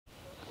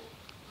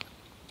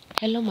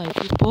Hello my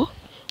people,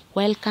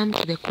 welcome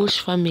to the Kush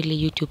Family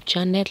YouTube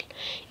channel.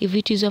 If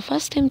it is your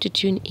first time to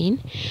tune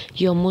in,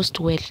 you're most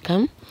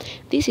welcome.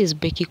 This is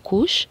Becky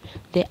Kush,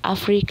 the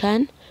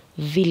African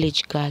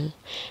village girl.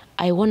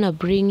 I want to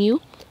bring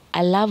you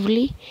a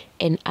lovely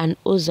and an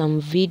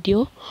awesome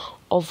video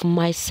of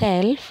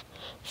myself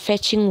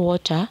fetching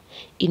water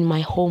in my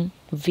home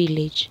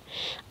village.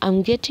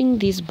 I'm getting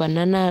these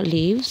banana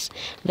leaves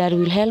that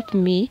will help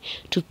me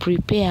to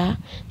prepare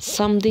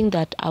something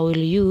that I will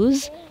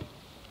use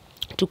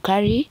to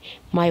carry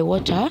my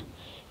water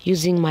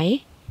using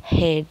my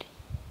head.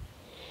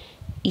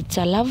 It's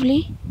a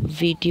lovely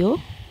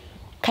video.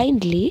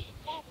 Kindly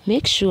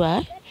make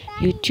sure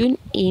you tune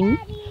in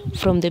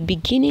from the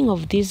beginning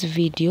of this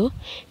video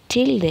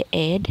till the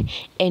end,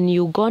 and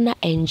you're gonna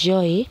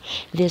enjoy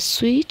the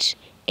sweet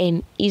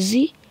and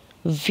easy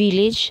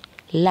village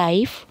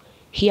life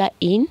here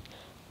in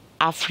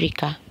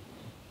Africa.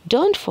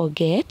 Don't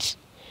forget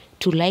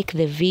to like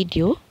the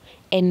video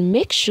and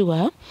make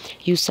sure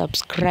you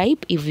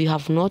subscribe if you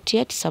have not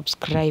yet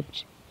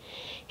subscribed.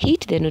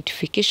 Hit the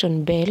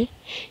notification bell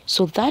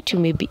so that you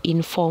may be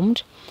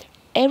informed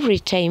every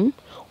time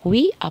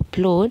we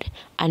upload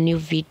a new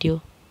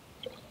video.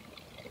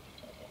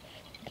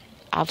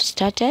 I've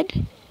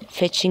started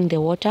fetching the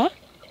water.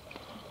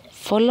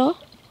 Follow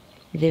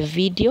the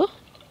video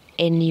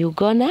and you're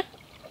gonna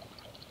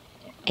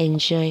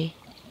enjoy.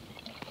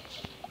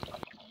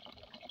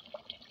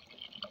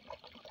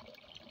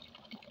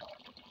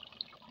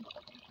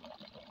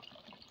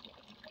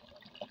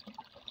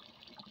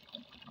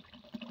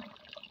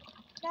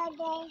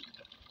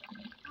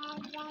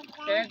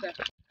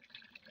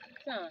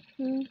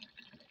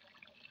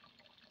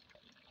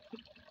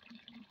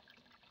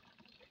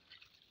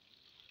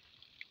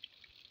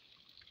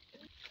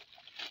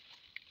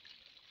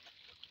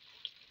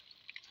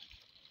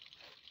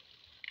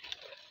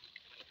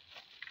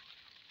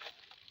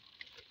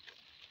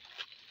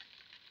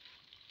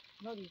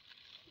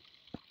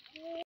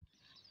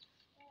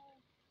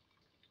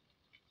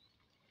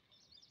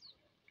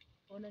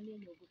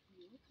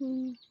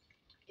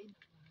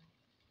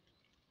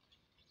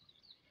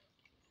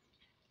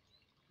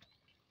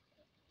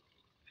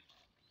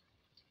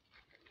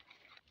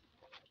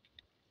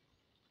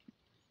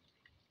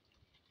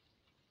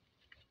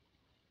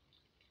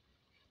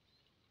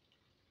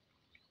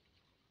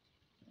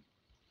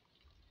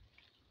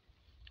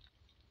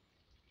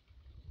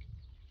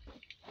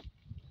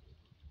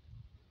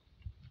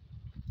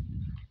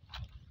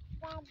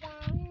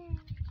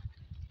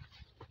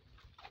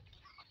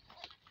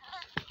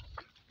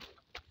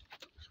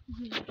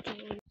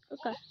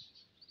 Okay.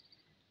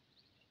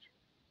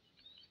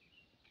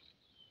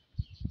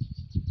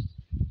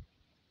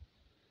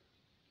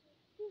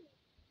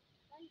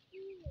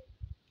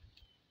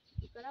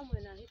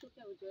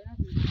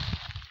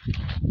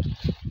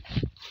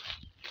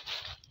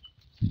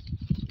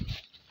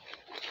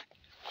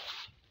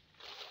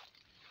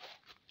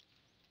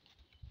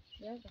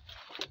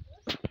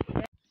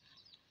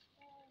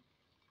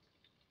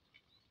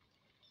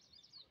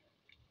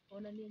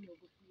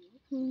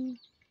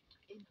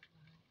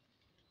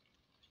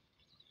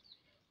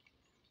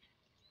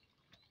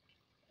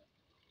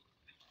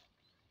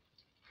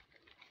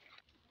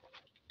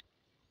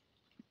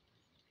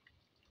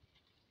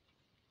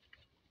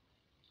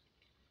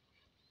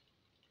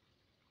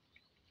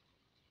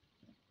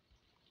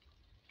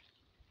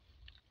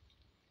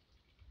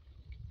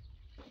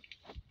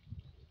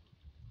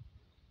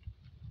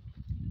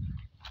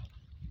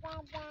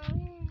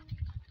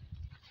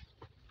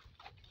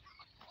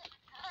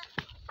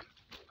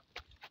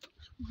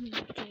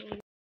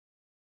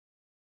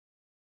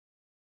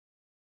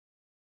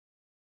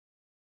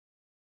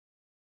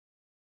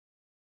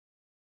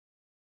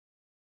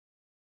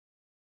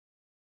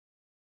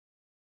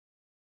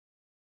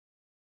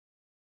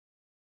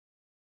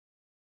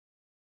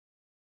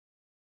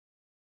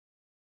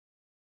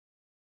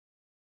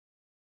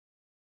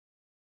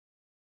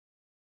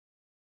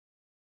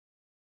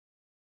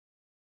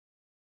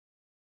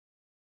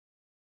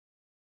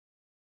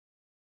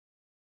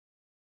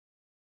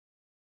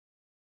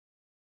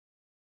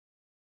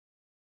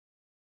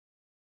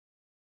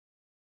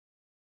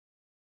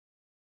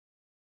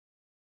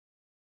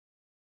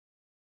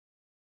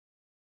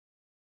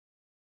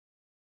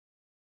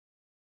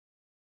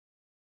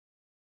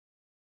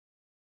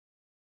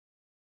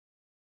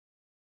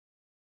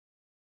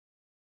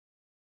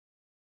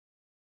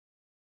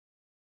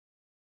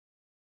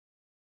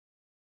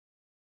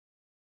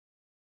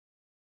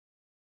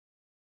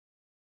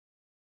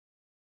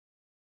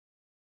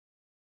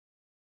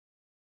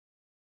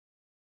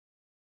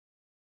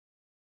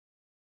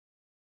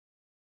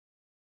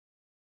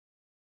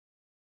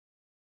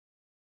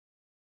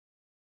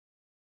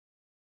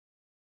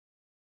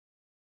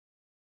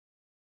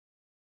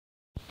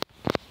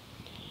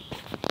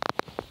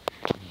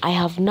 I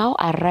have now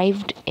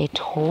arrived at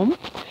home,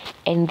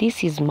 and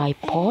this is my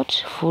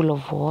pot full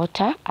of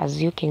water,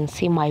 as you can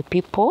see, my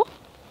people.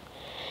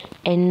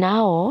 And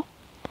now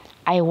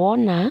I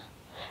wanna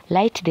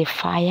light the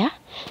fire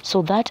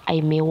so that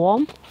I may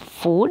warm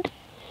food.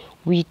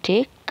 We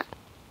take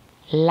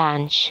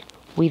lunch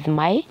with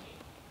my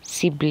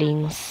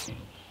siblings.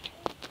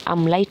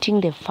 I'm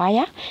lighting the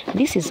fire.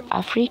 This is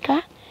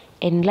Africa,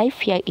 and life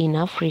here in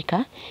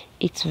Africa,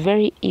 it's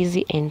very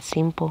easy and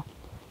simple.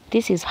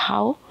 This is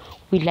how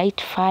we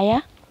light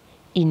fire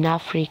in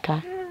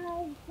Africa.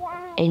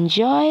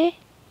 Enjoy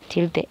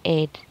till the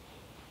end.